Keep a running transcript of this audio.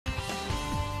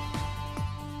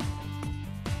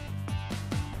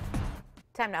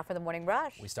Time now for the Morning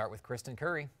Rush. We start with Kristen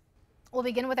Curry. We'll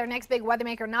begin with our next big weather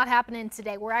maker. Not happening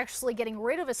today. We're actually getting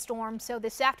rid of a storm, so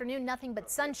this afternoon nothing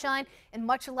but sunshine and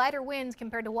much lighter winds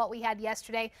compared to what we had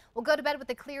yesterday. We'll go to bed with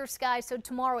a clear sky, so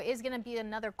tomorrow is going to be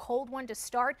another cold one to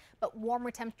start, but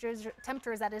warmer temperatures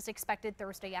that is expected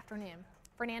Thursday afternoon.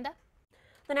 Fernanda?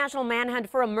 The national manhunt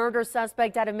for a murder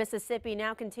suspect out of Mississippi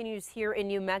now continues here in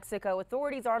New Mexico.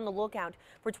 Authorities are on the lookout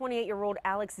for 28-year-old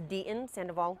Alex Deaton.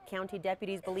 Sandoval County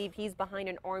deputies believe he's behind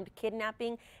an armed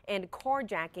kidnapping and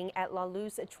carjacking at La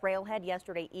Luz Trailhead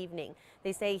yesterday evening.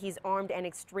 They say he's armed and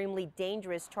extremely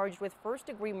dangerous, charged with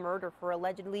first-degree murder for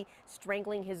allegedly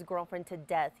strangling his girlfriend to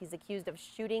death. He's accused of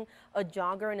shooting a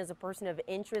jogger and is a person of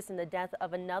interest in the death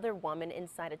of another woman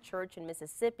inside a church in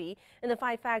Mississippi. And the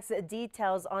 5 Facts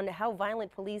details on how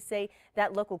violent police say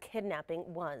that local kidnapping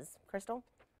was. Crystal?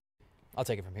 I'll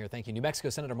take it from here. Thank you. New Mexico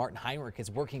Senator Martin Heinrich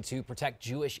is working to protect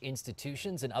Jewish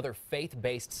institutions and other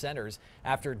faith-based centers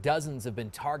after dozens have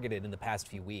been targeted in the past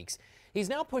few weeks. He's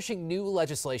now pushing new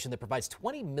legislation that provides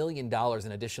 $20 million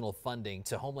in additional funding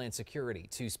to Homeland Security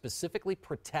to specifically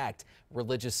protect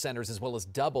religious centers, as well as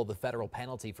double the federal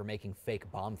penalty for making fake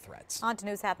bomb threats. On to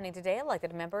news happening today.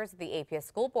 Elected members of the APS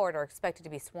school board are expected to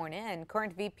be sworn in.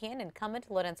 Current VP and incumbent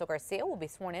Lorenzo Garcia will be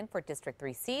sworn in for District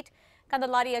 3 seat.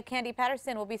 Candelaria Candy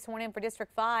Patterson will be sworn in for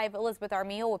District 5. Elizabeth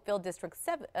Armijo will fill District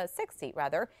 6 seat,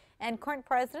 and current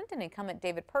president and incumbent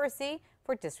David Percy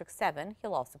for District 7.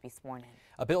 He'll also be sworn in.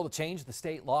 A bill to change the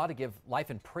state law to give life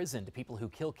in prison to people who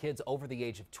kill kids over the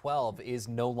age of 12 is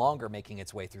no longer making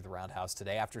its way through the Roundhouse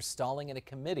today after stalling in a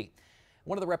committee.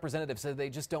 One of the representatives said they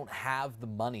just don't have the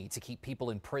money to keep people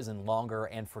in prison longer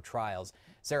and for trials.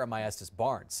 Sarah Maestas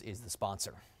Barnes is the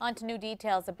sponsor. On to new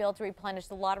details. A bill to replenish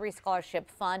the Lottery Scholarship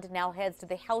Fund now heads to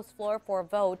the House floor for a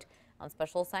vote. On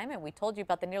special assignment, we told you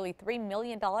about the nearly $3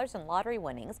 million in lottery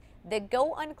winnings that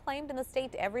go unclaimed in the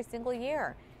state every single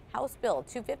year. House Bill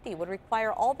 250 would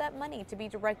require all that money to be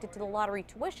directed to the lottery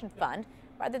tuition fund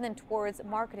rather than towards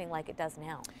marketing like it does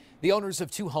now. The owners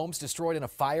of 2 homes destroyed in a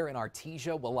fire in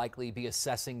Artesia will likely be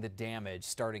assessing the damage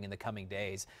starting in the coming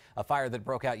days. A fire that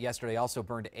broke out yesterday also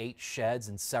burned 8 sheds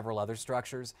and several other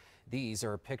structures. These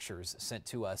are pictures sent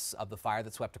to us of the fire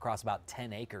that swept across about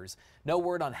 10 acres. No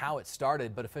word on how it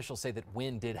started, but officials say that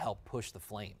wind did help push the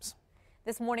flames.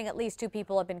 This morning, at least 2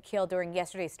 people have been killed during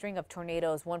yesterday's string of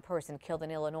tornadoes. One person killed in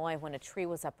Illinois when a tree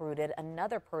was uprooted.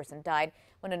 Another person died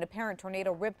when an apparent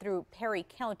tornado ripped through Perry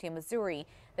County, Missouri.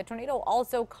 The tornado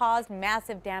also caused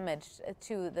massive damage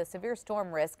to the severe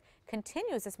storm risk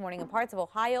continues this morning in parts of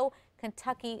Ohio,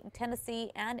 Kentucky, Tennessee,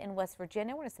 and in West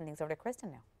Virginia. We're going to send things over to Kristen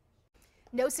now.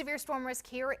 No severe storm risk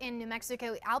here in New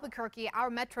Mexico. Albuquerque, our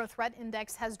metro threat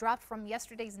index has dropped from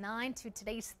yesterday's 9 to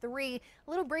today's 3. A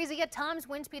little breezy at times.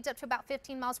 Wind speeds up to about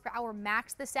 15 miles per hour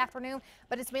max this afternoon,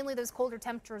 but it's mainly those colder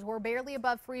temperatures. We're barely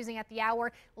above freezing at the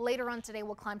hour. Later on today,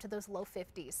 we'll climb to those low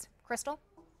 50s. Crystal?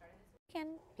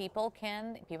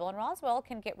 People in Roswell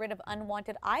can get rid of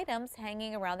unwanted items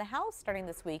hanging around the house starting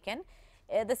this weekend.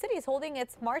 The city is holding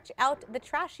its March Out the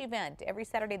Trash event. Every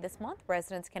Saturday this month,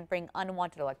 residents can bring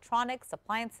unwanted electronics,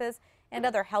 appliances, and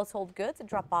other household goods at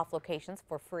drop-off locations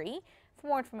for free. For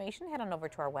more information, head on over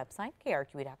to our website,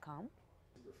 KRQE.com.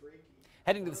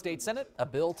 Heading to the state Senate, a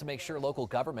bill to make sure local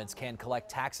governments can collect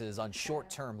taxes on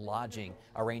short-term lodging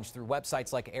arranged through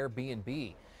websites like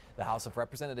Airbnb. The House of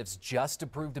Representatives just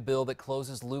approved a bill that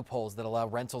closes loopholes that allow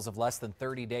rentals of less than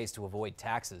 30 days to avoid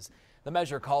taxes. The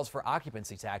measure calls for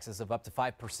occupancy taxes of up to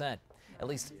 5%. At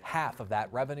least half of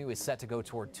that revenue is set to go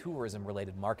toward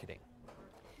tourism-related marketing.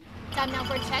 Time now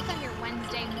for a check on your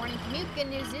Wednesday morning commute. Good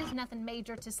news is nothing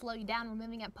major to slow you down. We're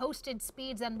moving at posted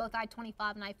speeds on both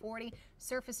I-25 and I-40.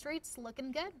 Surface streets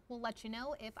looking good. We'll let you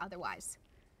know if otherwise.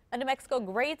 A New Mexico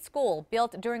grade school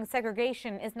built during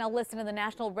segregation is now listed in the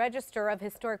National Register of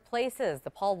Historic Places.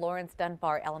 The Paul Lawrence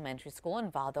Dunbar Elementary School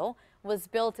in Vado was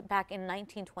built back in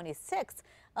 1926.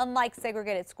 Unlike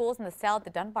segregated schools in the South, the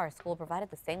Dunbar School provided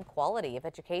the same quality of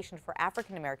education for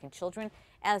African American children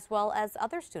as well as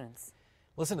other students.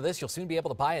 Listen to this. You'll soon be able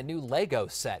to buy a new Lego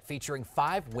set featuring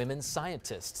 5 women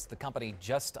scientists. The company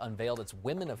just unveiled its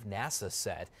Women of NASA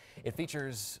set. It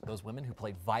features those women who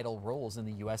played vital roles in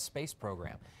the U.S. space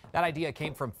program. That idea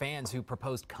came from fans who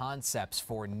proposed concepts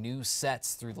for new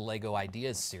sets through the Lego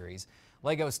Ideas series.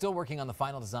 Lego is still working on the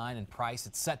final design and price.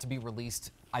 It's set to be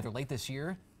released either late this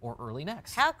year or early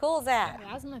next. How cool is that? Yeah,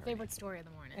 that was my favorite story of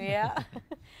the morning. Yeah.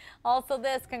 Also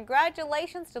this,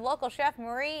 congratulations to local chef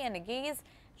Marie Anaguiz.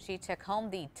 She took home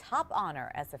the top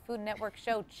honor as the Food Network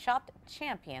show Chopped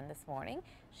champion this morning.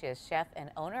 She is chef and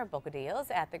owner of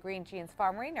Bocadillos at the Green Jeans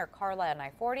Farmery near Carlisle and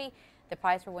I-40. The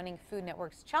prize for winning Food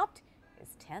Network's Chopped is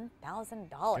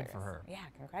 $10,000. Good for her. Yeah,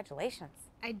 congratulations.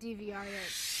 I DVR'd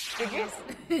it. Did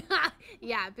you?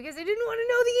 Yeah, because I didn't want to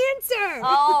know the answer.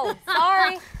 Oh,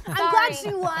 sorry. I'm glad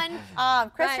she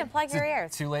won. Christian, plug your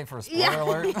ears. Too late for a spoiler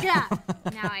alert? Yeah.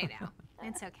 Now I know.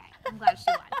 It's okay. I'm glad she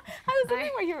won. I was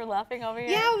wondering why you were laughing over here.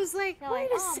 Yeah, I was like, You're wait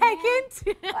like, a oh,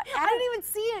 second. man. I didn't even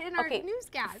see it in our Okay,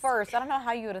 newscast. First, I don't know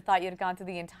how you would have thought you'd have gone through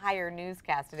the entire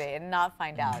newscast today and not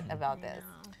find out about this.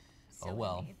 Silly Oh,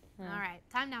 well. me. All right,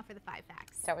 time now for the 5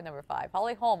 facts. Start with number 5.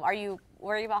 Holly Holm. Are you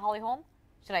worried about Holly Holm?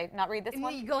 Should I not read this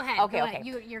one? You go ahead. Okay, go okay.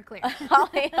 ahead. You're clear.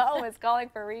 Holly Holm is calling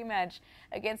for a rematch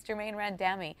against Jermaine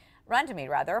Randami,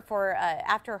 for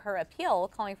after her appeal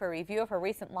calling for a review of her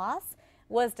recent loss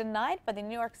was denied by the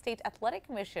New York State Athletic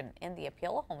Commission. In the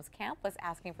appeal, Holm's camp was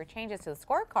asking for changes to the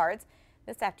scorecards.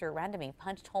 This after Randami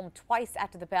punched Holm twice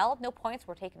after the bell. No points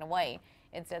were taken away.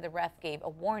 Instead, the ref gave a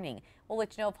warning. We'll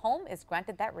let you know if Holm is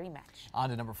granted that rematch. On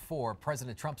to number 4.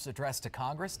 President Trump's address to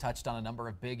Congress touched on a number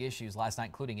of big issues last night,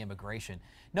 including immigration.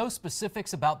 No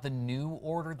specifics about the new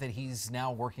order that he's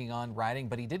now working on writing,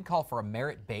 but he did call for a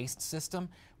merit-based system,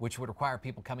 which would require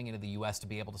people coming into the U.S. to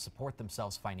be able to support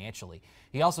themselves financially.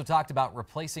 He also talked about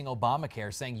replacing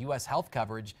Obamacare, saying U.S. health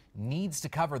coverage needs to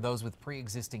cover those with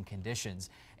pre-existing conditions.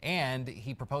 And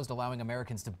he proposed allowing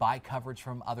Americans to buy coverage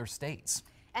from other states.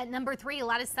 At number 3, a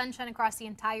lot of sunshine across the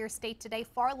entire state today.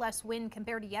 Far less wind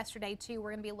compared to yesterday, too. We're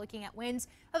going to be looking at winds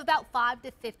of about 5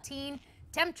 to 15.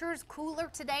 Temperatures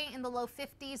cooler today in the low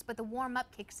 50s, but the warm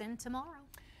up kicks in tomorrow.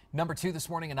 Number 2 this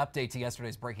morning, an update to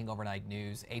yesterday's breaking overnight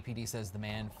news. APD says the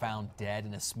man found dead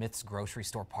in a Smith's grocery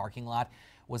store parking lot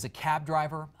was a cab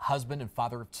driver, husband, and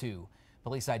father of 2.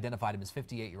 Police identified him as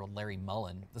 58-year-old Larry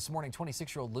Mullen. This morning,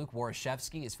 26-year-old Luke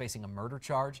Warashevsky is facing a murder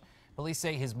charge. Police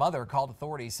say his mother called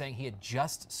authorities saying he had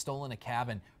just stolen a cab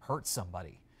and hurt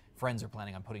somebody. Friends are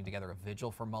planning on putting together a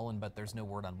vigil for Mullen, but there's no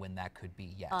word on when that could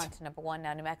be yet. On to number 1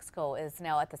 now. New Mexico is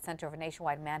now at the center of a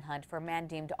nationwide manhunt for a man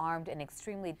deemed armed and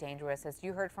extremely dangerous. As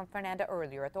you heard from Fernanda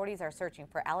earlier, authorities are searching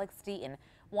for Alex Deaton,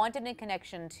 wanted in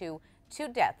connection to 2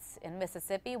 deaths in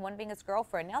Mississippi, one being his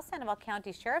girlfriend. Now Sandoval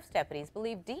County Sheriff's deputies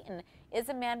believe Deaton is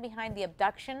a man behind the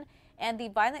abduction and the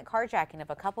violent carjacking of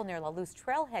a couple near La Luz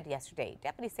Trailhead yesterday.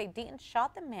 Deputies say Deaton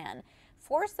shot the man,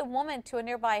 forced the woman to a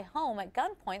nearby home at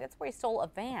gunpoint. That's where he stole a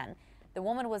van. The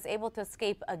woman was able to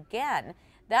escape again.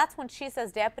 That's when she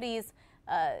says Deaton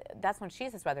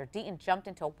jumped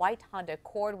into a white Honda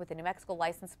Accord with a New Mexico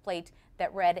license plate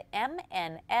that read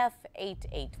MNF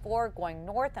 884 going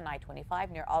north on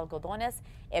I-25 near Algodones.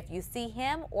 If you see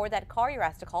him or that car, you're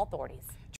asked to call authorities.